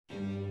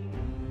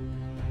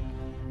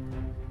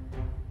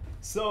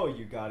So,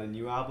 you got a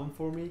new album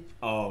for me?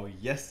 Oh,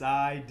 yes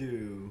I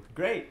do.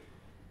 Great.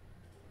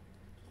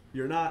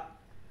 You're not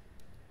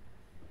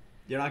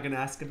gonna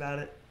ask about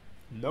it?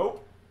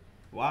 Nope.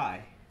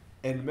 Why?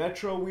 In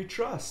Metro we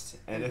trust,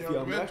 and if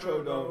your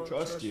Metro don't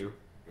trust you,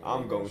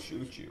 I'm gonna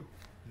shoot you.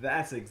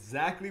 That's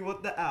exactly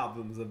what the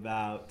album's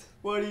about.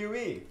 What do you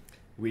mean?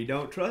 We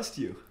don't trust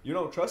you. You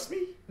don't trust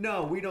me?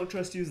 No, we don't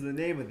trust you is the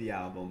name of the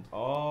album.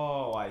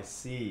 Oh, I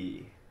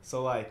see.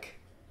 So like,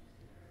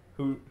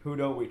 who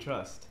don't we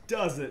trust?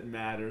 Doesn't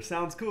matter.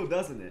 Sounds cool,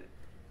 doesn't it?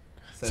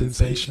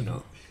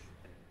 Sensational.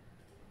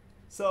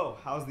 So,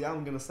 how's the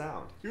album gonna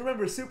sound? You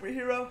remember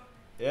Superhero?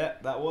 Yeah,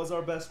 that was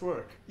our best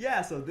work.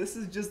 Yeah, so this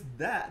is just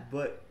that,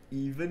 but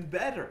even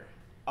better.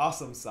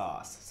 Awesome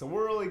sauce. So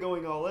we're really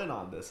going all in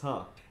on this,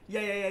 huh?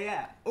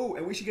 Yeah. Oh,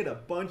 and we should get a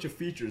bunch of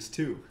features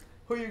too.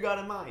 Who you got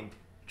in mind?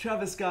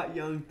 Travis Scott,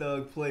 Young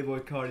Thug,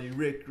 Playboi Carti,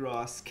 Rick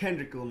Ross,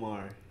 Kendrick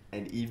Lamar,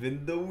 and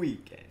even The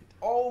Weeknd.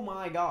 Oh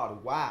my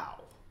god, wow.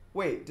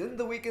 Wait, didn't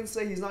The Weeknd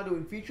say he's not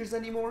doing features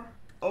anymore?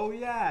 Oh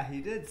yeah,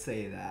 he did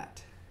say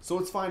that. So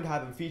it's fine to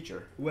have him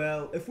feature.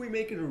 Well, if we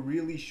make it a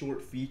really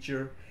short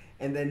feature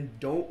and then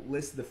don't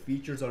list the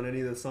features on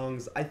any of the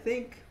songs, I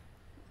think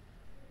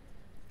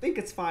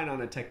it's fine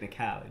on a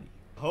technicality.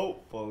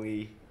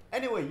 Hopefully.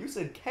 Anyway, you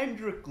said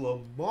Kendrick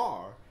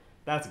Lamar.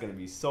 That's gonna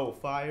be so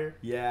fire.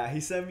 Yeah, he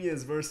sent me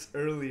his verse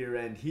earlier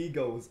and he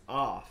goes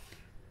off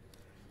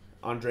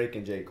on Drake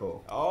and J.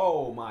 Cole.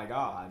 Oh my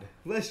god.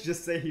 Let's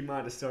just say he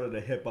might have started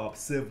a hip-hop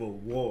civil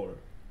war.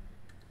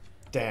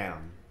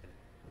 Damn.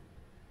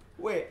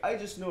 Wait, I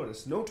just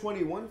noticed, no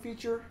 21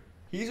 feature?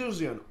 He's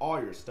usually on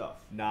all your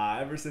stuff. Nah,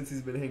 ever since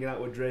he's been hanging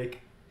out with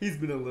Drake, he's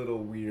been a little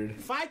weird.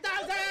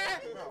 5,000!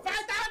 5,000!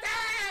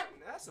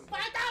 That's some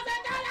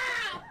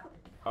 $5,000!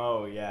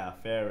 Oh yeah,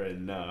 fair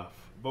enough.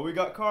 But we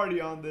got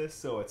Cardi on this,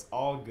 so it's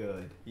all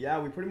good. Yeah,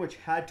 we pretty much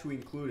had to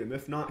include him.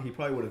 If not, he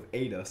probably would have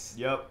ate us.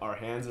 Yep, our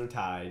hands are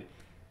tied.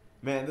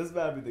 Man, this is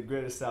about to be the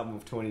greatest album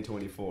of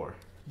 2024.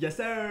 Yes,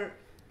 sir!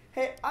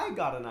 Hey, I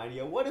got an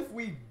idea. What if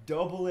we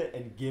double it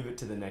and give it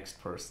to the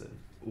next person?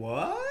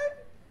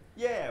 What?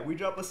 Yeah, we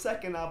drop a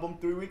second album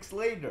 3 weeks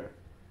later.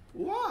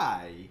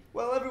 Why?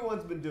 Well,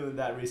 everyone's been doing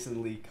that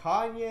recently.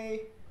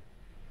 Kanye,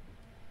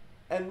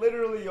 and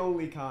literally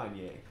only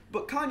Kanye.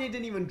 But Kanye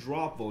didn't even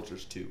drop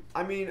Vultures 2.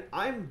 I mean,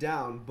 I'm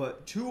down,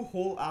 but 2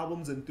 whole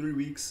albums in 3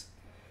 weeks,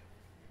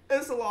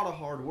 it's a lot of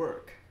hard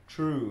work.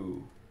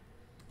 True.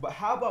 But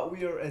how about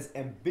we are as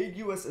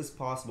ambiguous as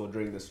possible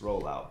during this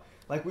rollout?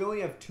 Like we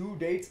only have 2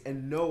 dates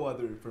and no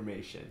other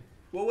information.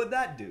 What would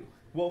that do?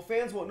 Well,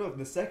 fans won't know if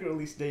the second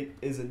release date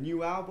is a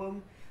new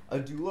album, a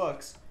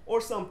deluxe,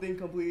 or something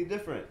completely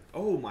different.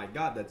 Oh my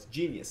god, that's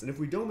genius. And if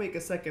we don't make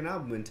a second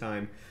album in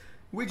time,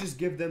 we just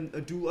give them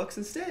a deluxe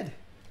instead.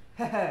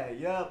 Heh,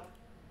 yup.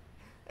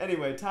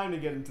 Anyway, time to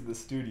get into the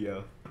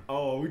studio.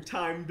 Oh,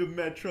 time to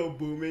Metro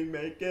Boomin,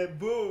 make it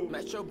boom.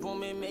 Metro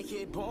Boomin, make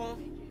it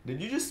boom.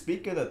 Did you just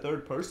speak in the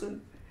third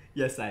person?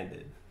 Yes, I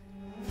did.